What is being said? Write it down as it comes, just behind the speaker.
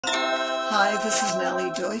Hi, this is Nellie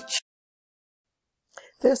Deutsch.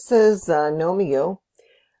 This is Gnomio,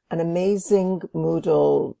 an amazing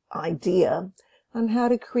Moodle idea on how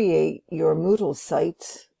to create your Moodle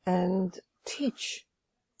site and teach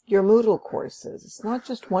your Moodle courses. It's not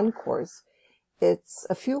just one course, it's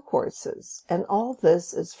a few courses, and all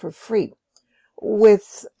this is for free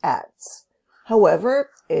with ads.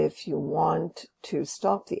 However, if you want to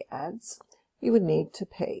stop the ads, you would need to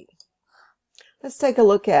pay. Let's take a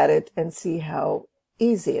look at it and see how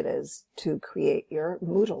easy it is to create your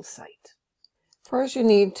Moodle site. First, you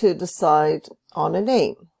need to decide on a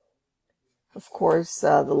name. Of course,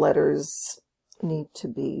 the letters need to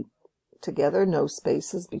be together, no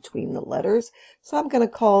spaces between the letters. So I'm going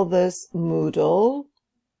to call this Moodle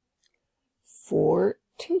for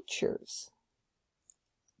Teachers.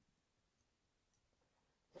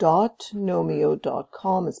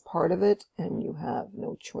 .gnomio.com is part of it, and you have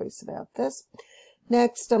no choice about this.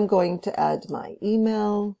 Next, I'm going to add my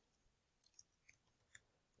email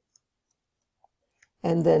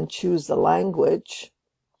and then choose the language.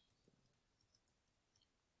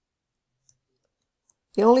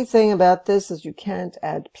 The only thing about this is you can't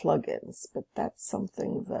add plugins, but that's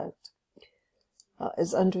something that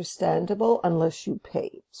is understandable unless you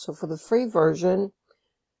pay. So for the free version,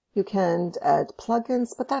 you can't add plugins,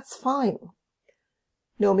 but that's fine.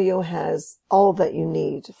 Gnomio has all that you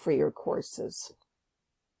need for your courses.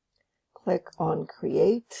 Click on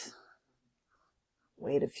Create.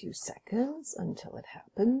 Wait a few seconds until it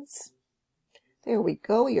happens. There we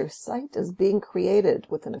go. Your site is being created.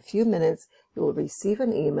 Within a few minutes, you will receive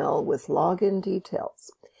an email with login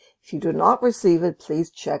details. If you do not receive it,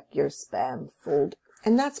 please check your spam folder.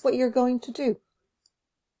 And that's what you're going to do.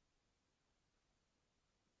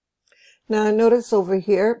 Now, notice over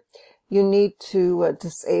here, you need to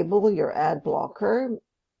disable your ad blocker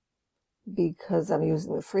because I'm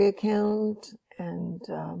using the free account and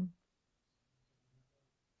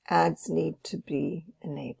ads need to be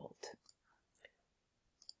enabled.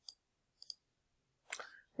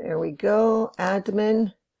 There we go,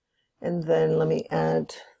 admin, and then let me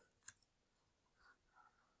add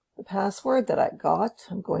the password that I got.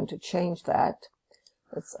 I'm going to change that.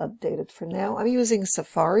 Let's update it for now. I'm using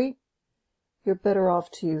Safari. You're better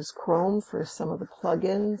off to use Chrome for some of the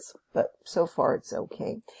plugins, but so far it's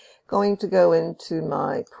okay. Going to go into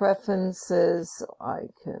my preferences so I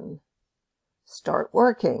can start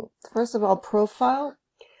working. First of all, profile,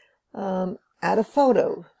 add a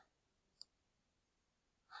photo.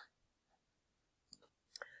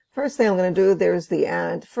 First thing I'm going to do, there's the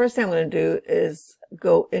ad. First thing I'm going to do is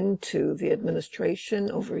go into the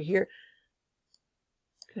administration over here.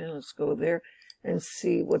 Okay, let's go there and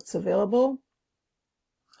see what's available.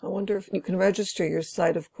 I wonder if you can register your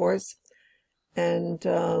site, of course. And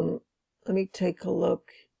let me take a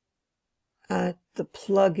look at the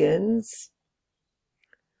plugins.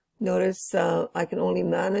 Notice I can only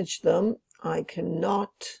manage them. I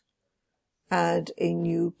cannot add a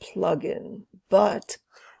new plugin, but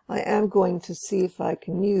I am going to see if I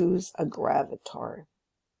can use a gravatar.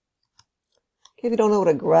 Okay, if you don't know what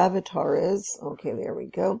a gravatar is, okay, there we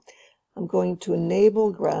go. I'm going to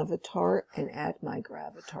enable gravatar and add my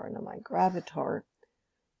gravatar. Now my gravatar,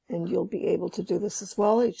 and you'll be able to do this as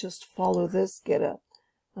well. You just follow this, get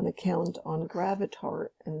an account on gravatar,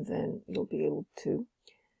 and then you'll be able to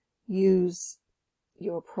use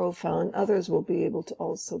your profile, and others will be able to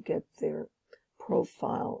also get their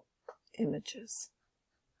profile images.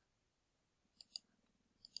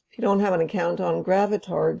 If you don't have an account on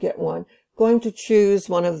gravatar, get one. Going to choose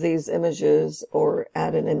one of these images or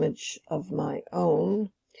add an image of my own.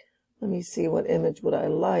 Let me see, what image would I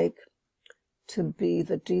like to be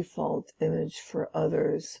the default image for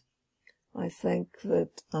others. I think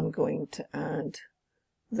that I'm going to add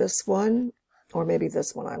this one, or maybe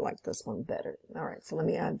this one. I like this one better. All right, so let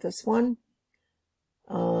me add this one.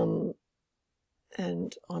 And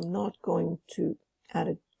I'm not going to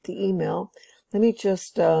add the email. Let me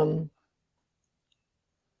just,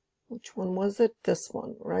 which one was it? This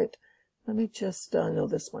one, right? Let me just, no,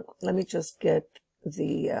 this one. Let me just get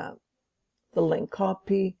the link,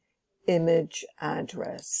 copy, image,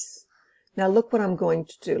 address. Now look what I'm going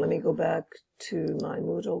to do. Let me go back to my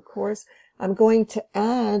Moodle course. I'm going to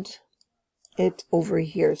add it over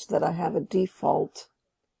here so that I have a default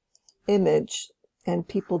image and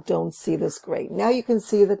people don't see this gray. Now you can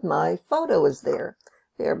see that my photo is there.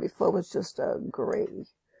 There before it was just a gray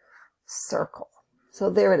circle. So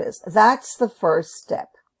there it is. That's the first step.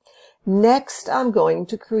 Next, I'm going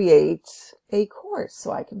to create a course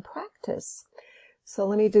so I can practice. So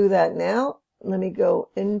let me do that now. Let me go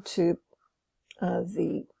into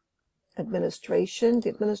the administration. The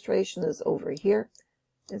administration is over here.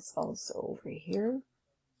 It's also over here.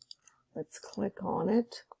 Let's click on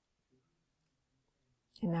it.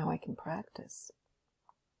 And now I can practice.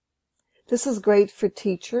 This is great for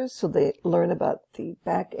teachers, so they learn about the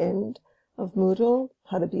back end of Moodle,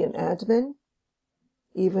 how to be an admin,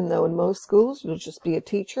 even though in most schools you'll just be a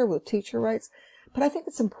teacher with teacher rights. But I think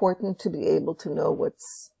it's important to be able to know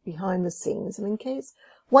what's behind the scenes. And in case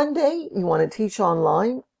one day you want to teach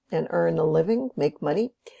online and earn a living, make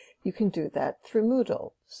money, you can do that through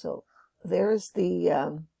Moodle. So there's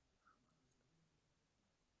the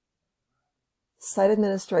site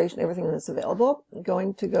administration, everything that's available. I'm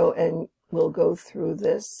going to go and we'll go through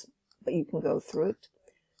this, but you can go through it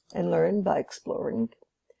and learn by exploring.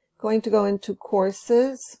 Going to go into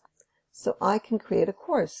courses, so I can create a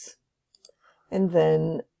course and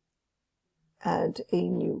then add a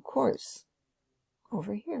new course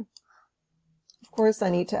over here. Of course, I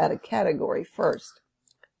need to add a category first,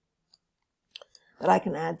 but I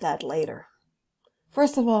can add that later.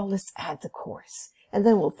 First of all, let's add the course, and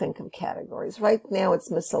then we'll think of categories. Right now it's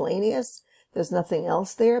miscellaneous. There's nothing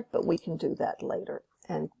else there, but we can do that later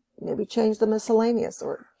and maybe change the miscellaneous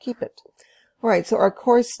or keep it. All right, so our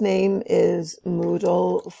course name is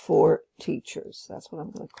Moodle for Teachers. That's what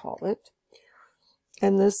I'm going to call it.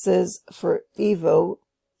 And this is for Evo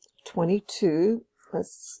 22.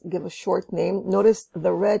 Let's give a short name. Notice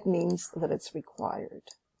the red means that it's required.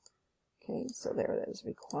 Okay, so there it is,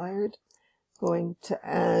 required. Going to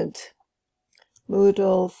add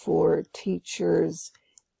Moodle for Teachers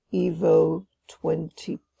Evo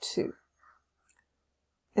 22.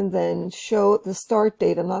 And then show the start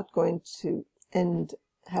date. I'm not going to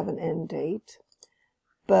have an end date,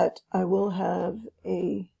 but I will have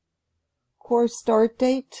a course start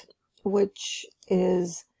date, which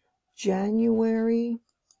is January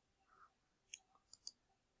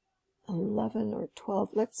 11 or 12.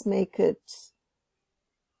 Let's make it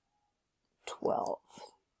 12.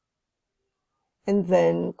 And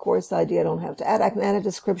then course ID I don't have to add. I can add a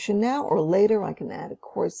description now or later. I can add a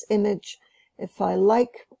course image if I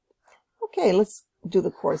like. Okay, let's do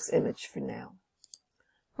the course image for now.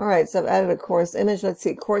 All right, so I've added a course image. Let's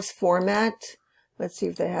see, course format. Let's see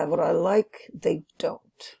if they have what I like. They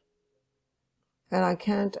don't. And I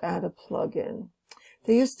can't add a plugin.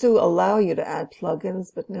 They used to allow you to add plugins,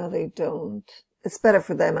 but now they don't. It's better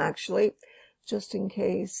for them, actually, just in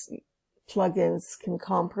case plugins can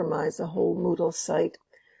compromise a whole Moodle site.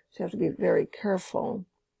 So you have to be very careful.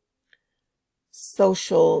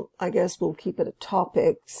 Social, I guess we'll keep it at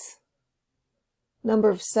topics.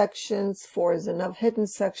 Number of sections, 4 is enough. Hidden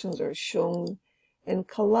sections are shown in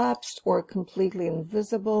collapsed or completely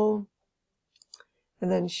invisible.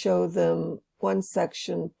 And then show them 1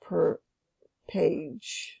 section per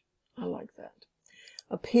page. I like that.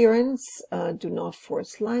 Appearance, do not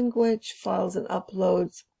force language. Files and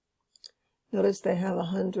uploads. Notice they have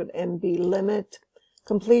 100 MB limit.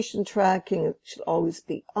 Completion tracking, it should always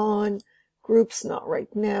be on. Groups, not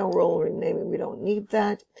right now. Role renaming, we don't need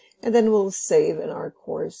that. And then we'll save and our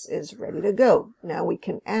course is ready to go. Now we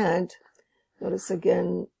can add, notice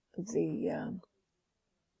again the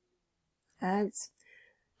ads.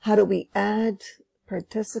 How do we add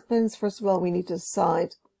participants? First of all, we need to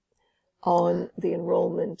decide on the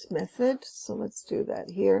enrollment method. So let's do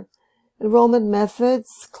that here. Enrollment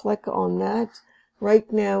methods, click on that.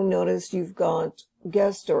 Right now, notice you've got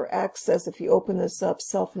guest or access. If you open this up,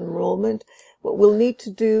 self-enrollment, what we'll need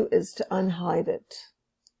to do is to unhide it.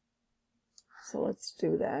 So let's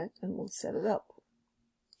do that and we'll set it up.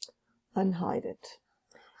 Unhide it.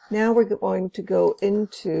 Now we're going to go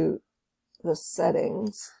into the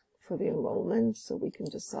settings for the enrollment so we can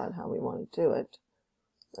decide how we want to do it.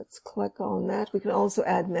 Let's click on that. We can also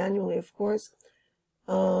add manually, of course.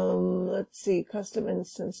 Let's see, custom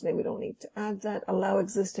instance name, we don't need to add that. Allow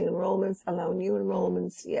existing enrollments, allow new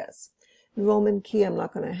enrollments, yes. Enrollment key, I'm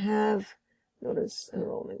not going to have. Notice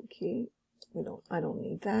enrollment key, I don't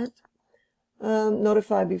need that.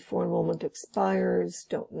 Notify before enrollment expires,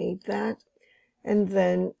 don't need that. And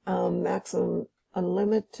then maximum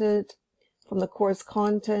unlimited. From the course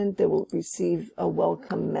content, they will receive a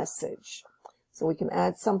welcome message. So we can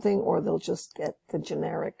add something or they'll just get the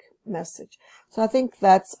generic message. So I think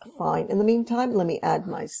that's fine. In the meantime, let me add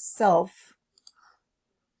myself.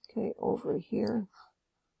 Okay, over here.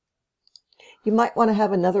 You might want to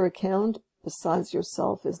have another account besides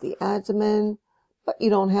yourself as the admin, but you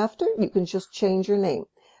don't have to. You can just change your name.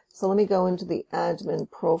 So let me go into the admin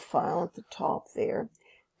profile at the top there.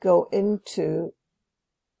 Go into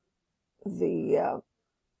the,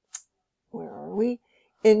 where are we?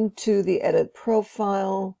 Into the edit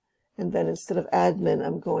profile. And then instead of admin,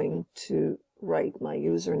 I'm going to write my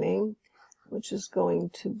username, which is going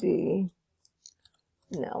to be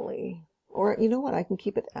Nellie. Or you know what? I can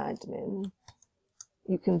keep it admin.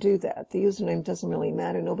 You can do that. The username doesn't really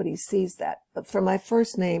matter. Nobody sees that. But for my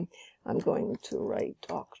first name, I'm going to write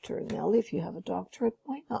Dr. Nellie. If you have a doctorate,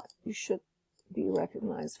 why not? You should be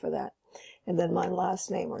recognized for that. And then my last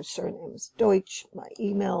name or surname is Deutsch, my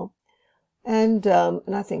email. And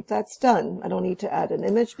I think that's done. I don't need to add an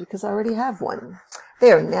image because I already have one.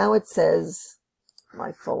 There, now it says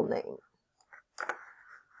my full name.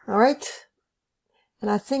 All right. And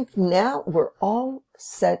I think now we're all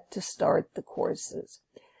set to start the courses.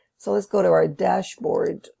 So let's go to our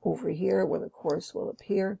dashboard over here where the course will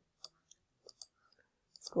appear.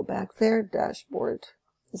 Let's go back there. Dashboard.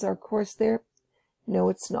 Is our course there? No,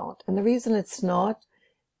 it's not. And the reason it's not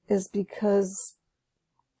is because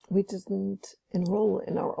we didn't enroll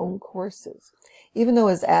in our own courses. Even though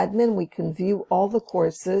as admin we can view all the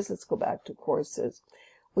courses, let's go back to courses,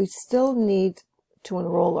 we still need to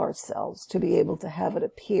enroll ourselves to be able to have it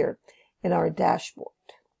appear in our dashboard.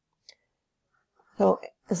 So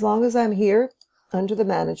as long as I'm here under the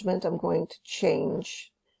management, I'm going to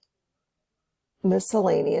change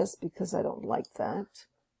miscellaneous because I don't like that.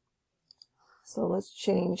 So let's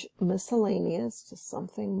change miscellaneous to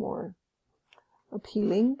something more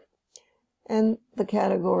appealing. And the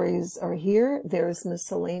categories are here. There's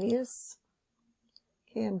miscellaneous.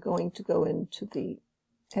 Okay, I'm going to go into the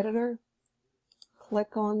editor,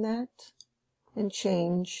 click on that, and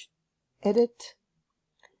change edit,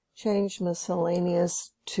 change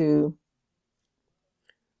miscellaneous to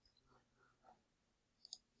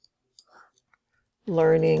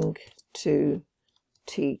learning to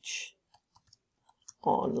teach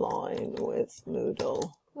online with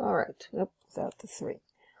Moodle. All right, nope, without the 3.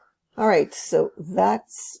 All right, so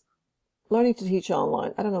that's learning to teach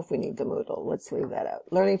online. I don't know if we need the Moodle. Let's leave that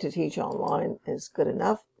out. Learning to teach online is good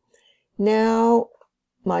enough. Now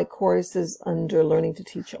my course is under learning to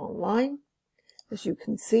teach online. As you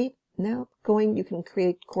can see, now you can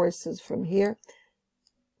create courses from here.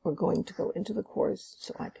 We're going to go into the course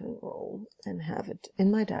so I can enroll and have it in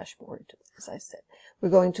my dashboard, as I said. We're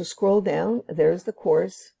going to scroll down. There's the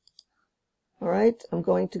course. All right, I'm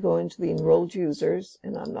going to go into the enrolled users,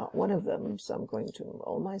 and I'm not one of them, so I'm going to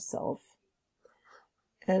enroll myself.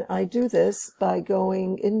 And I do this by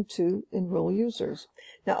going into enroll users.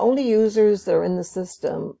 Now, only users that are in the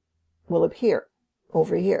system will appear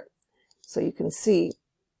over here. So you can see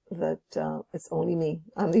that it's only me.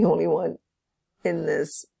 I'm the only one in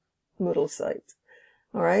this Moodle site.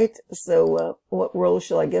 All right, so what role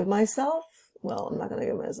shall I give myself? Well, I'm not going to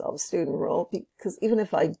give myself a student role because even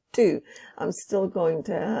if I do, I'm still going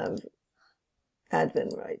to have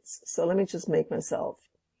admin rights. So let me just make myself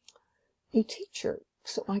a teacher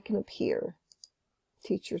so I can appear.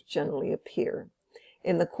 Teachers generally appear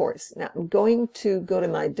in the course. Now I'm going to go to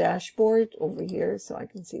my dashboard over here so I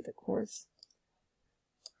can see the course.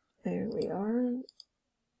 There we are.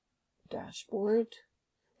 Dashboard.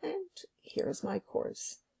 And here's my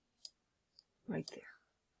course right there.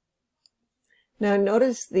 Now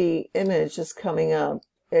notice the image is coming up.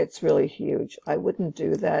 It's really huge. I wouldn't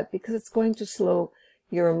do that because it's going to slow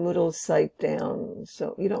your Moodle site down.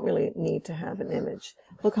 So you don't really need to have an image.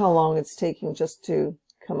 Look how long it's taking just to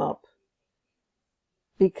come up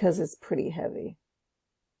because it's pretty heavy.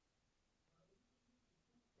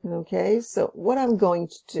 Okay, so what I'm going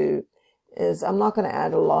to do is I'm not going to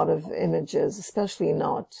add a lot of images, especially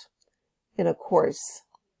not in a course,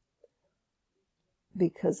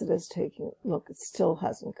 because it is taking, look, it still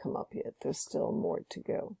hasn't come up yet. There's still more to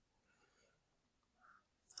go.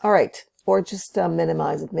 All right, or just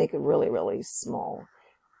minimize it, make it really, really small.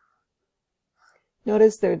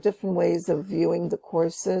 Notice there are different ways of viewing the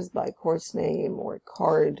courses by course name or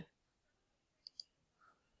card.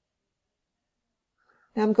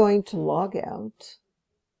 Now I'm going to log out.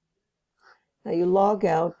 Now you log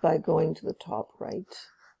out by going to the top right.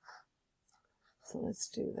 So let's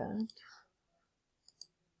do that.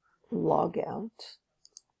 Log out.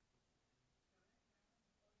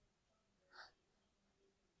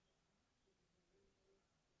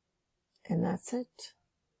 And that's it.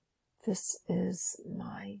 This is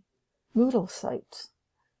my Moodle site.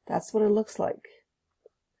 That's what it looks like.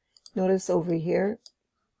 Notice over here,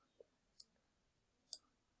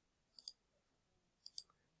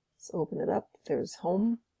 let's open it up. There's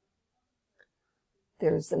home.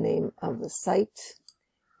 There's the name of the site.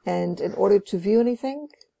 And in order to view anything,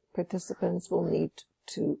 participants will need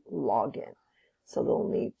to log in. So they'll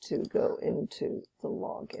need to go into the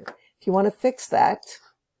login. If you want to fix that,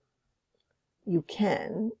 you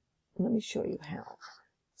can. Let me show you how.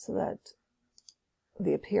 so that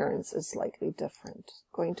the appearance is slightly different.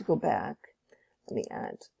 Going to go back. Let me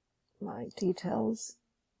add my details.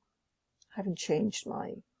 I haven't changed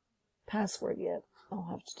my password yet. I'll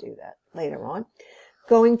have to do that later on.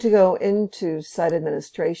 Going to go into site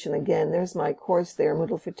administration again. There's my course there,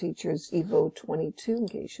 Moodle for Teachers Evo 22, in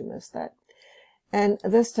case you missed that. And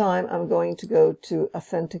this time I'm going to go to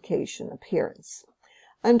authentication, appearance.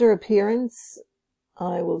 Under appearance,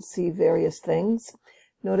 I will see various things.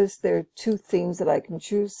 Notice there are two themes that I can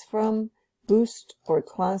choose from, Boost or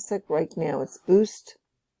Classic. Right now it's Boost,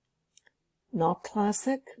 not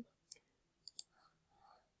Classic.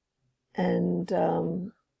 And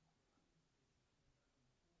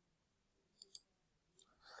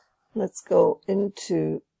let's go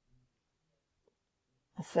into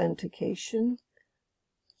authentication.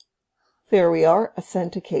 There we are,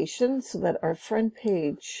 authentication, so that our front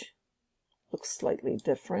page looks slightly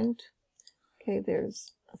different. Okay,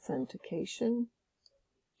 there's authentication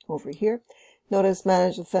over here. Notice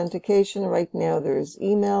manage authentication. Right now there's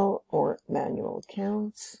email or manual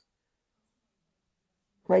accounts.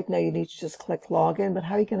 Right now you need to just click login, but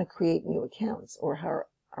how are you going to create new accounts, or how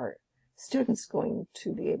are students going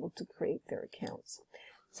to be able to create their accounts?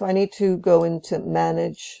 So I need to go into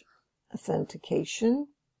manage authentication,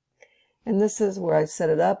 and this is where I set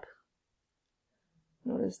it up.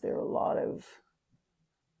 Notice there are a lot of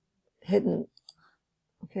hidden.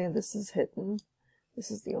 Okay, this is hidden. This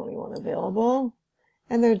is the only one available,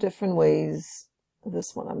 and there are different ways.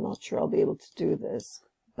 This one, I'm not sure I'll be able to do this,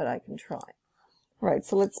 but I can try. All right,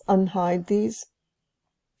 so let's unhide these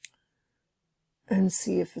and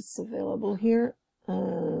see if it's available here.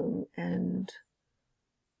 And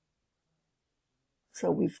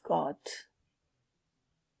so we've got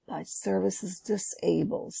by services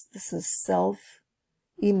disables. This is self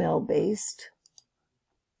email based.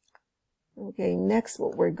 Okay, next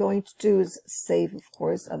what we're going to do is save, of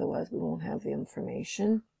course, otherwise we won't have the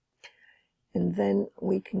information. And then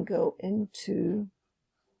we can go into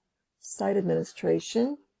site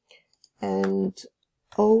administration and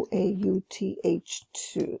OAUTH2.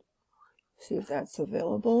 See if that's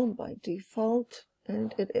available by default,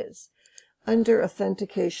 and it is. Under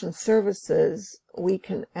authentication services, we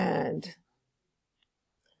can add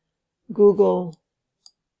Google,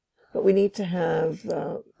 but we need to have,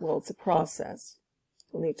 well, it's a process.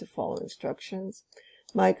 We'll need to follow instructions.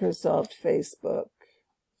 Microsoft, Facebook,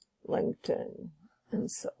 LinkedIn, and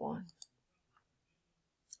so on.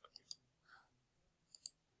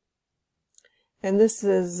 And this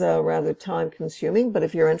is rather time consuming, but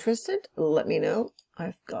if you're interested, let me know.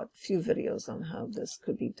 I've got a few videos on how this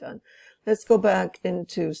could be done. Let's go back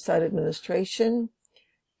into site administration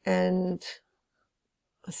and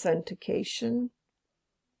authentication.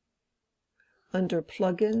 Under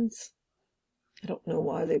plugins, I don't know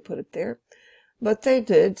why they put it there, but they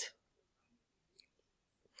did.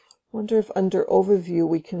 Wonder if under overview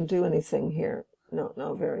we can do anything here. No,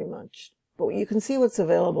 not very much. But you can see what's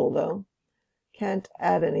available though. Can't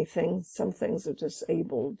add anything. Some things are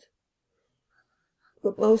disabled,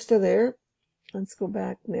 but most are there. Let's go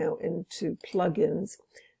back now into plugins,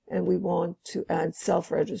 and we want to add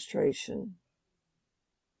self-registration.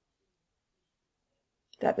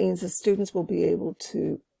 That means the students will be able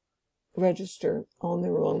to register on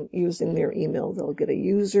their own using their email. They'll get a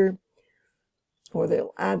user, or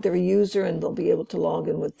they'll add their user, and they'll be able to log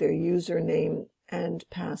in with their username and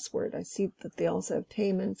password. I see that they also have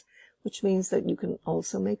payments, which means that you can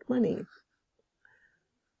also make money.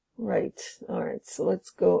 Right, all right, so let's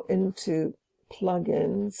go into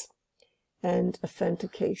plugins and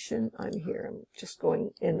authentication. I'm here, I'm just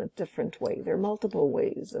going in a different way. There are multiple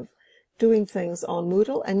ways of doing things on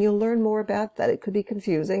Moodle, and you'll learn more about that. It could be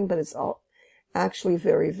confusing, but it's all actually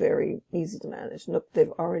very, very easy to manage. Look,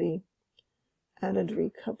 they've already added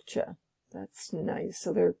reCAPTCHA. That's nice.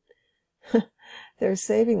 So they're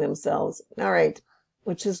saving themselves. All right,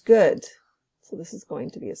 which is good. So this is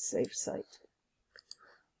going to be a safe site.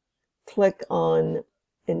 Click on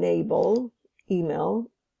enable email,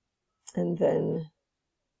 and then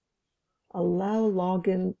allow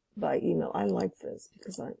login by email. I like this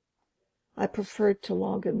because I prefer to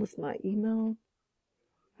log in with my email.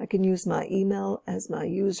 I can use my email as my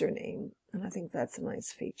username, and I think that's a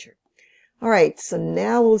nice feature. All right, so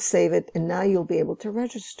now we'll save it, and now you'll be able to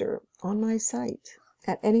register on my site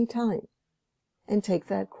at any time and take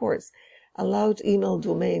that course. Allowed email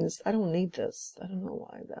domains. I don't need this. I don't know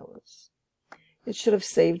why that was. It should have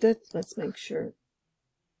saved it. Let's make sure.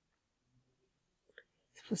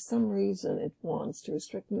 For some reason, it wants to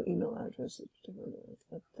restrict new email addresses.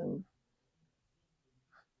 Let them.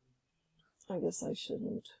 I guess I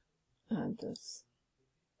shouldn't add this.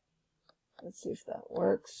 Let's see if that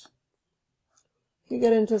works. If you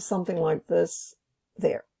get into something like this,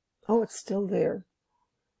 there. Oh, it's still there.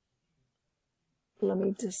 Let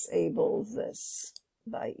me disable this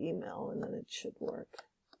by email and then it should work.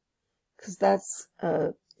 Because that's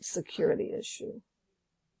a security issue.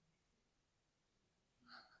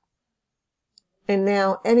 And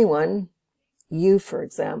now anyone, you for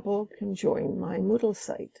example, can join my Moodle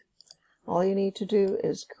site. All you need to do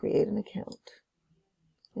is create an account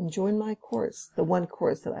and join my course, the one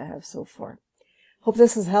course that I have so far. Hope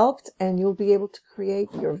this has helped and you'll be able to create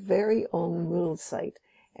your very own Moodle site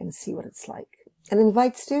and see what it's like. And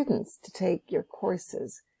invite students to take your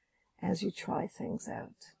courses as you try things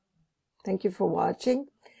out. Thank you for watching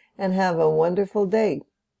and have a wonderful day.